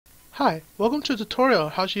Hi, welcome to a tutorial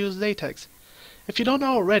on how to use latex. If you don't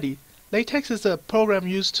know already, latex is a program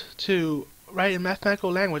used to write in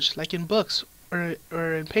mathematical language like in books or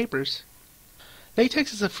in papers.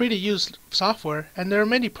 Latex is a free to use software and there are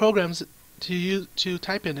many programs to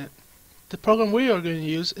type in it. The program we are going to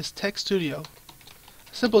use is Tex Studio.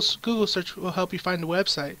 A simple Google search will help you find the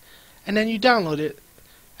website and then you download it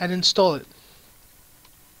and install it.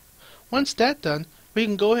 Once that's done, we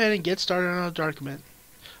can go ahead and get started on our document.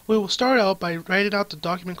 We will start out by writing out the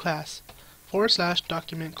document class, /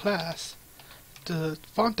 document class, the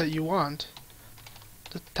font that you want,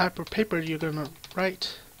 the type of paper you're going to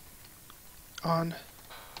write on.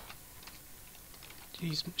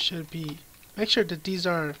 These should be, make sure that these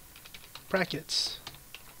are brackets,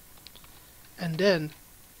 and then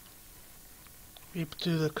we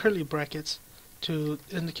do the curly brackets to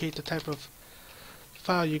indicate the type of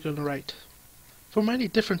file you're going to write. For many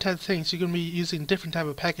different types of things, you're going to be using different type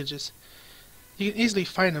of packages. You can easily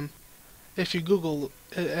find them if you Google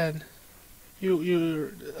and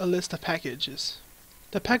you a list of packages.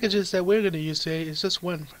 The packages that we're going to use today is just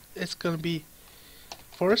one. It's going to be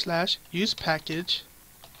 / use package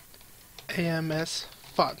AMS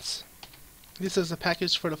fonts. This is a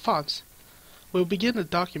package for the fonts. We'll begin the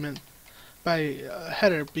document by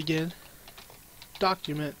header begin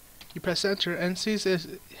document. You press enter and see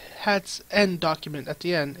it has end document at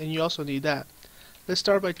the end, and you also need that. Let's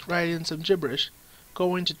start by writing some gibberish.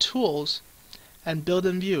 Go into tools and build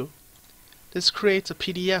and view. This creates a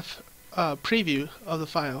PDF preview of the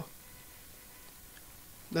file.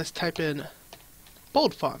 Let's type in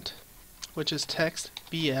bold font, which is text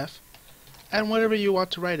BF, and whatever you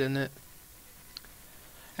want to write in it.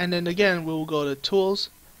 And then again we'll go to tools,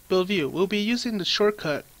 build view. We'll be using the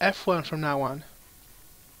shortcut F1 from now on.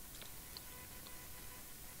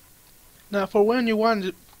 Now for when you want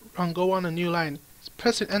to go on a new line,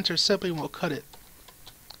 pressing enter simply won't cut it.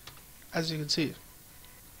 As you can see,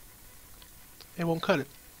 it won't cut it.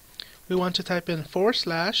 We want to type in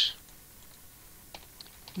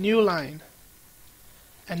 / new line,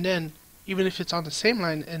 and then even if it's on the same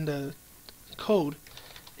line in the code,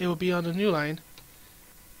 it will be on the new line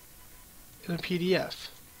in a PDF.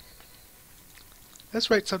 Let's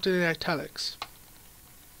write something in italics.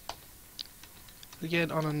 Again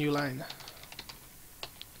on a new line.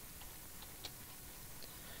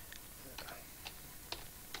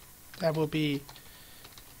 That will be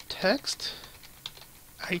text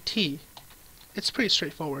IT. It's pretty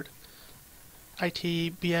straightforward.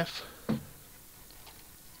 IT BF.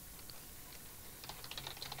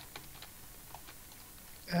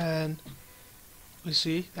 And we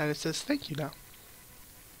see that it says thank you now.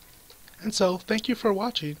 And so thank you for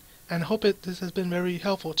watching, and hope this has been very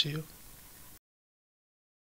helpful to you.